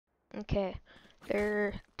Okay, there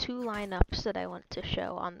are two lineups that I want to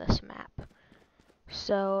show on this map.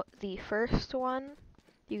 So the first one,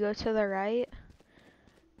 you go to the right,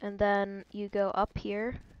 and then you go up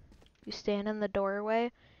here, you stand in the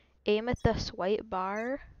doorway, aim at this white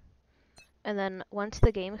bar, and then once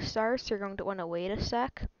the game starts, you're going to want to wait a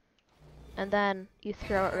sec, and then you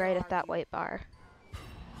throw it right at that white bar.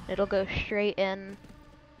 It'll go straight in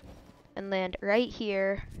and land right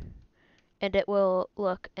here, and it will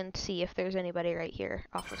look and see if there's anybody right here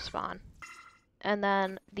off of spawn. And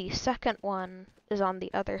then the second one is on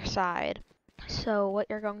the other side. So what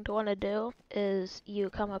you're going to want to do is you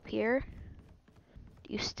come up here,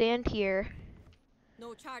 you stand here,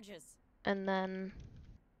 No charges. and then,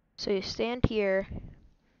 so you stand here,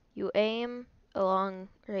 you aim along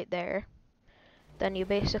right there, then you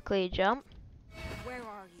basically jump, Where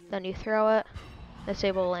are you? then you throw it, it's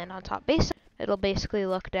able to land on top. It'll basically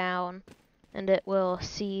look down, and it will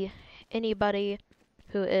see anybody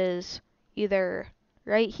who is either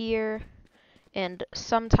right here, and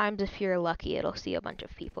sometimes if you're lucky, it'll see a bunch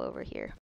of people over here.